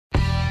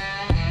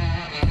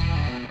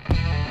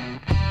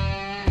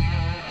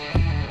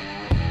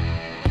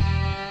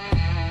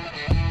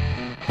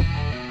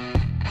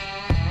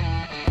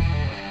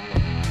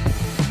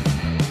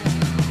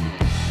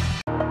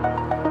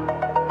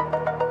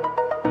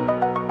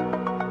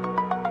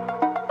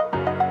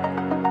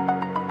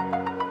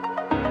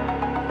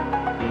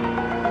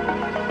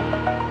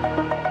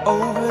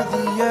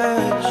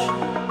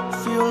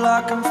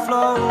like I'm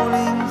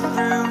floating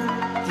through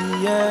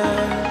the air.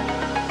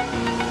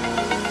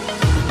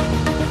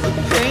 The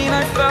pain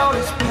I felt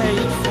is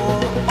paid for,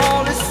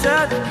 all is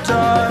said and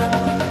done.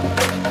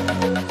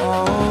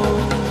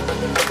 Oh,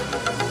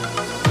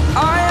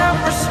 I am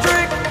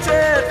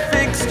restricted,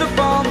 fixed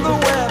upon the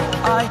web.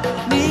 I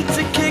need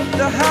to kick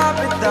the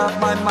habit that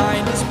my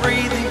mind is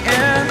breathing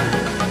in.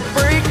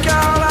 Break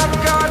out, I've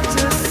got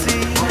to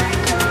see.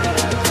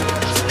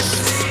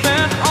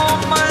 Spent all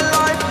my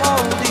life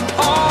holding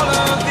all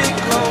of it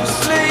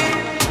closely.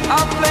 I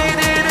played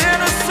it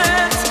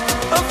innocent,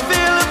 a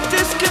feel of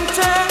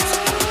discontent.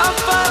 I'm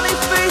finally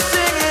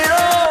facing it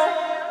all,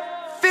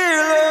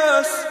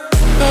 fearless.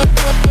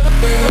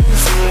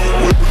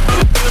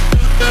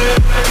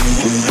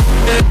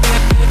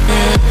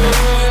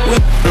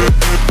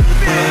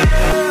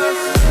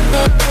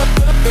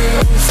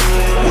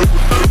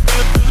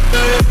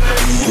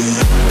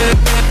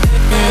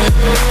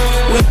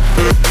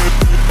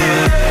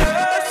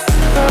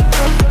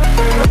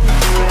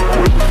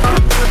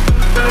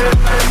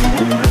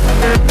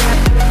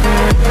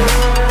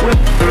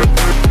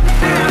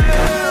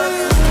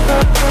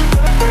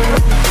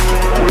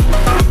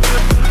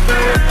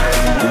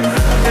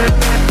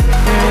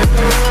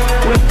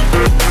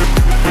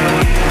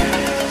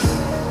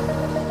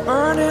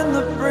 Burning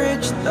the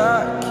bridge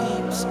that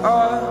keeps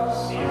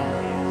us.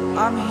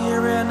 I'm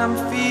here and I'm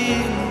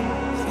feeling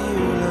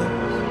fearless.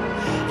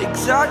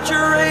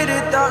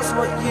 Exaggerated, that's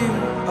what you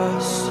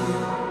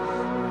assume.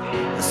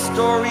 The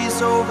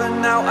story's over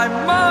now, I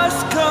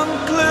must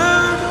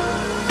conclude.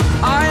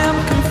 I am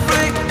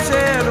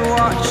conflicted,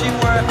 watching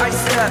where I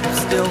step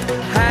still,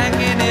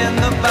 hanging in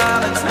the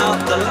balance. Not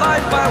the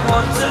life I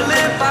want to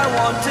live, I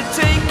want to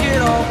take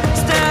it all.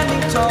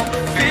 Standing tall,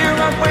 fear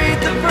I weighed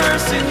the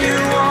person you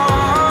are.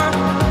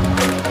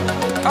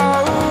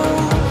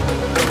 Oh,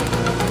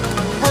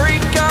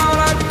 break out,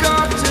 I've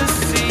got to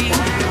see.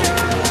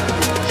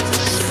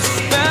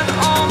 Spent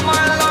all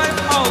my life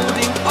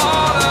holding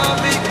all of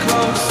it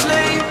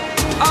closely.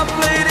 I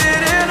played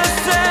it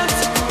innocent,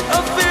 a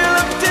feel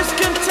of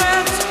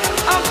discontent.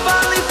 I'm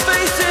finally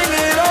facing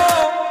it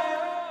all,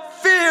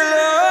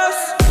 fearless.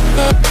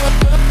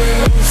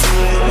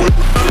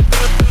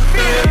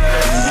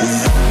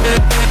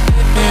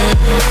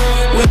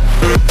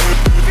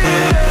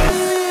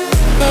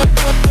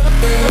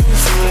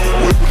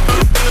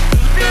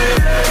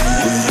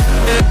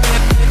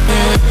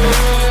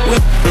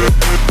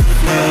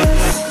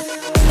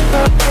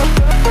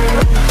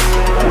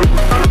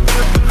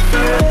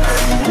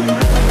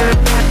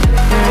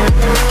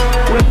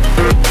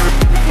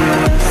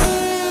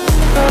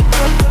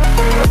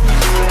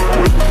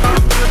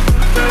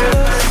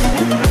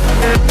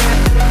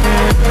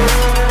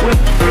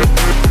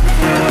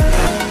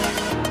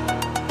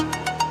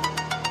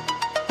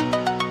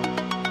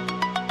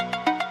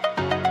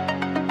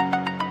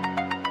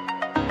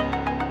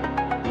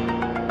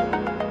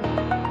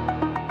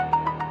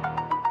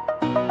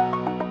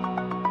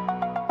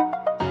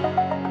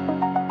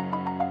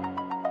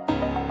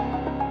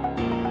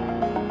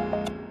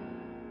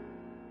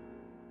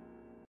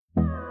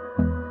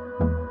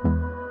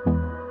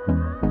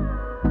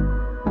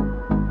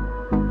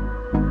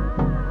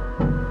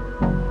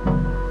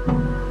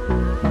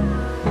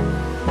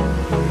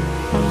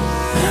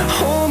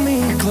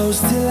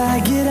 Till I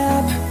get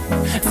up,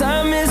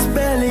 time is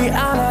barely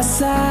on our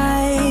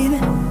side.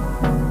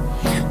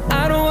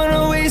 I don't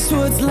wanna waste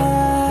what's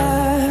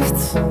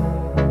left.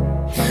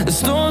 The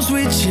storms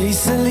we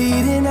chase are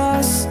leading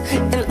us,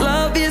 and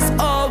love is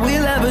all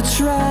we'll ever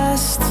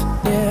trust.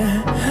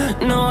 Yeah,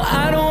 no,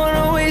 I don't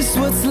wanna waste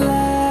what's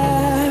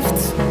left.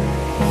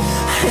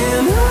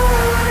 And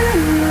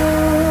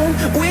on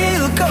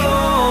we'll go,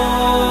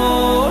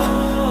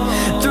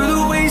 through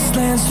the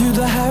wastelands, through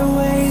the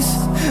highways,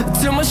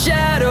 till my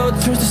shadow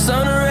turns to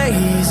sun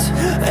rays.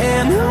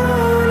 And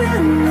on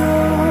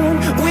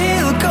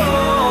we'll go,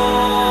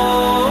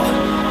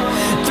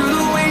 through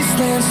the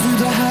wastelands, through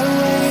the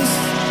highways.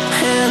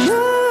 And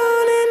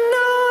on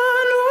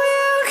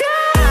we'll go.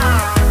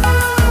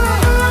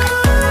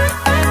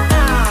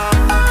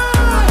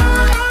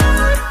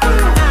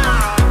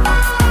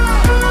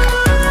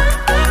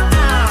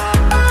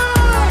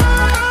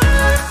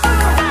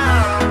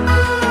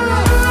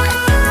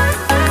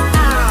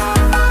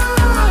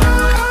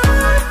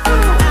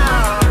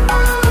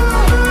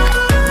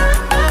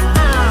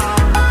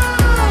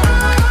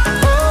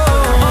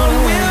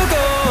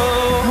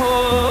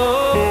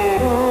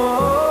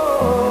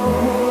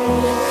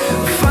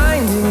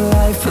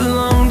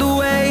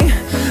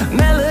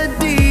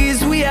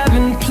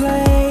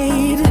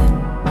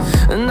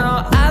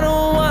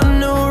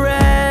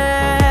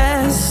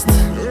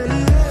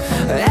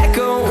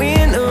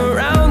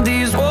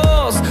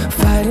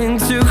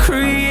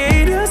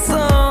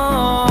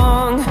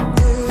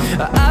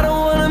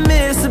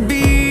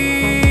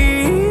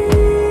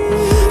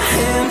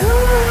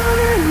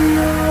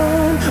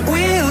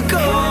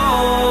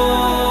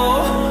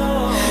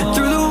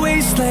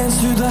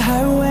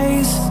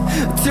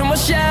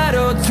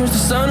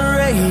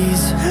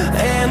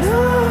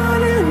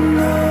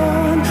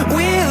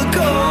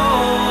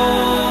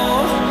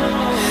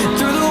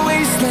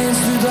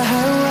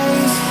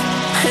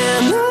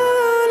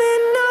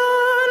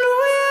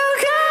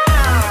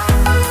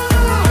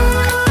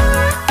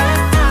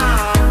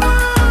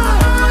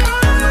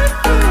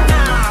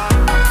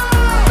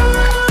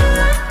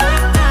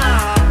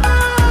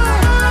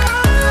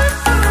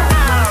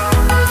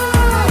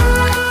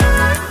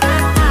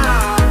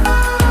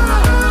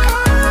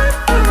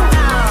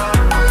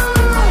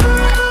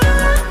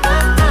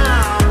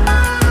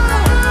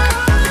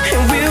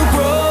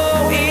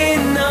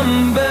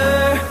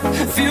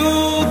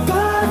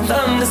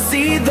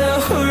 see the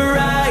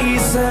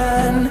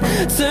horizon,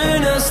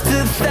 turn us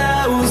to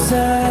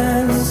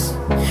thousands,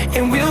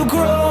 and we'll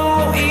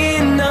grow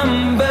in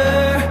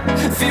number,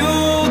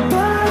 fueled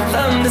by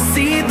them to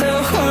see the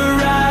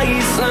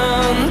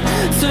horizon,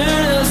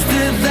 turn us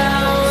to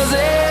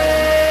thousands,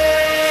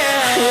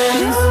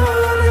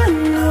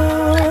 and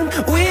on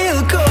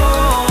we'll go,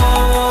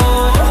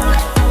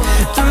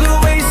 through the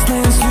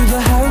wastelands, through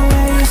the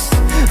highways,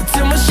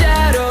 till my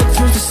shadow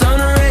turns to sun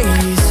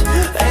rays,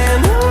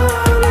 and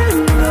on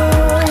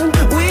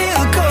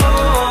we'll go,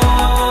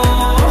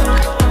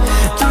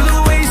 through the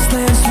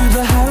wastelands, through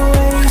the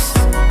highways,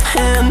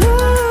 and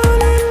on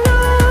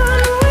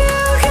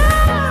we'll go.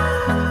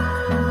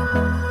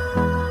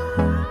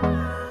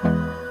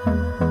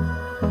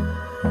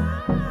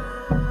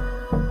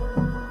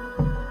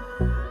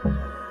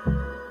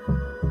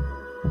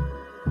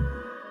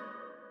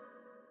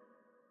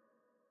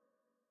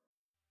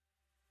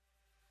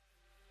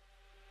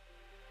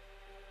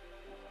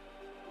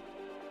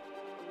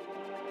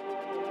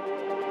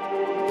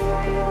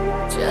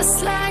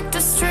 Just like the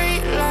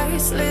street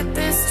lights lit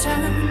this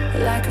town,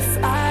 like a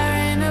fire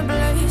in a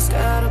blaze,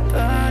 gotta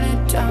burn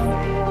it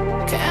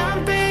down.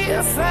 Can't be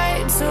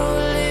afraid to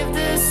leave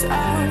this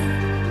out.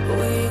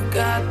 We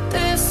got this.